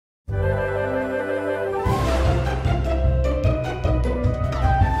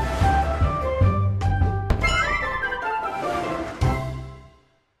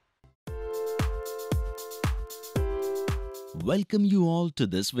welcome you all to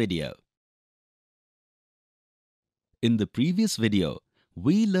this video. In the previous video,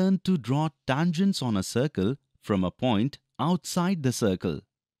 we learned to draw tangents on a circle from a point outside the circle.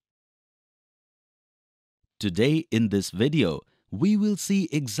 Today in this video, we will see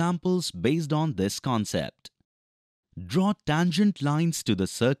examples based on this concept. Draw tangent lines to the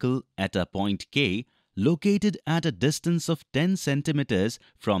circle at a point K located at a distance of 10 cm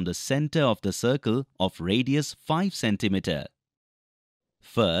from the center of the circle of radius 5 cm.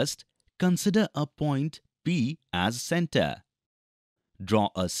 First, consider a point P as center. Draw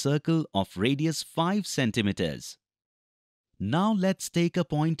a circle of radius 5 cm. Now let's take a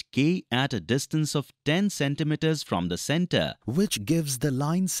point K at a distance of 10 cm from the center, which gives the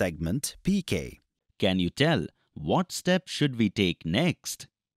line segment PK. Can you tell what step should we take next?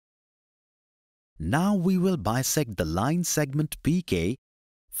 Now we will bisect the line segment PK,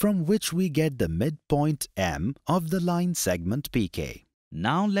 from which we get the midpoint M of the line segment PK.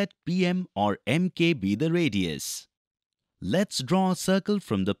 Now let PM or MK be the radius. Let's draw a circle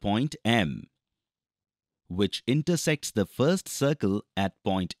from the point M, which intersects the first circle at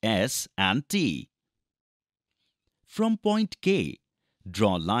point S and T. From point K,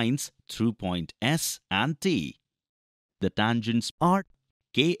 draw lines through point S and T. The tangents are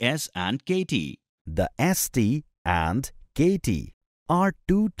KS and KT. The ST and KT are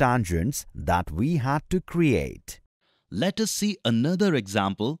two tangents that we had to create. Let us see another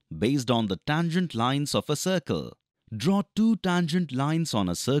example based on the tangent lines of a circle. Draw two tangent lines on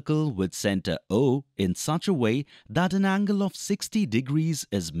a circle with center O in such a way that an angle of 60 degrees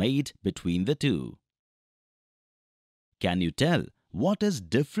is made between the two. Can you tell what is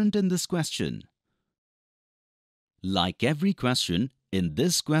different in this question? Like every question, in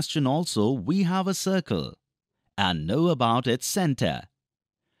this question also we have a circle and know about its center.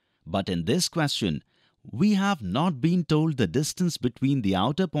 But in this question, we have not been told the distance between the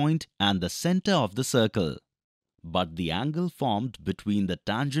outer point and the center of the circle, but the angle formed between the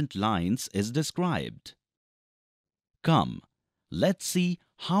tangent lines is described. Come, let's see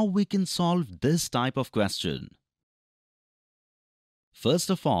how we can solve this type of question.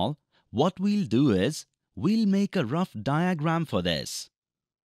 First of all, what we'll do is, we'll make a rough diagram for this,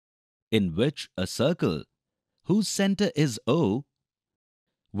 in which a circle whose center is O,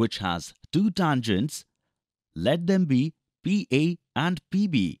 which has two tangents, let them be PA and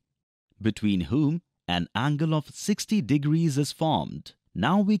PB, between whom an angle of 60 degrees is formed.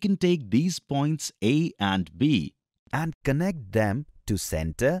 Now we can take these points A and B and connect them to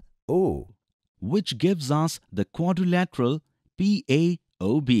center O, which gives us the quadrilateral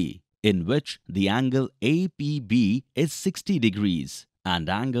PAOB, in which the angle APB is 60 degrees and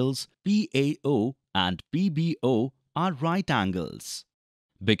angles PAO and PBO are right angles.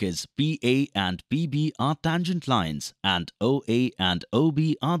 Because PA and PB are tangent lines and OA and OB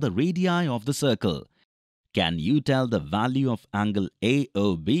are the radii of the circle. Can you tell the value of angle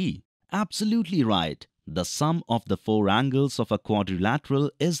AOB? Absolutely right. The sum of the four angles of a quadrilateral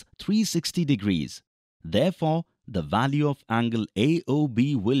is 360 degrees. Therefore, the value of angle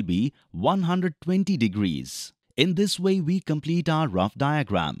AOB will be 120 degrees. In this way, we complete our rough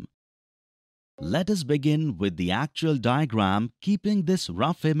diagram. Let us begin with the actual diagram, keeping this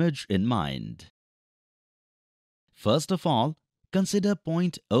rough image in mind. First of all, consider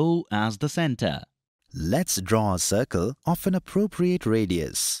point O as the center. Let's draw a circle of an appropriate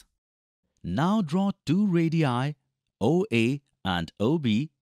radius. Now draw two radii, OA and OB,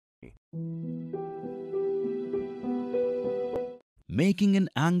 making an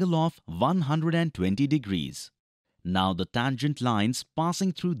angle of 120 degrees. Now the tangent lines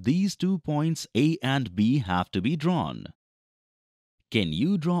passing through these 2 points A and B have to be drawn. Can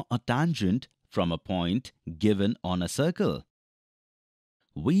you draw a tangent from a point given on a circle?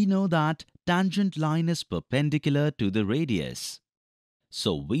 We know that tangent line is perpendicular to the radius.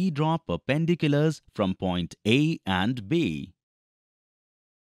 So we draw perpendiculars from point A and B.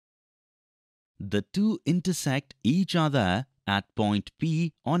 The two intersect each other at point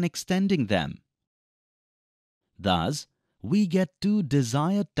P on extending them. Thus, we get two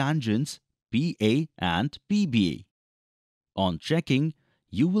desired tangents PA and PB. On checking,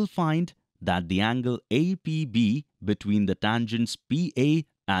 you will find that the angle APB between the tangents PA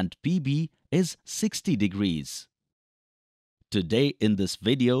and PB is 60 degrees. Today in this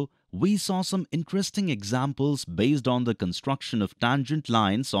video, we saw some interesting examples based on the construction of tangent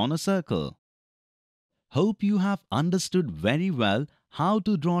lines on a circle. Hope you have understood very well how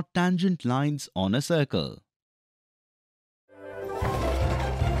to draw tangent lines on a circle.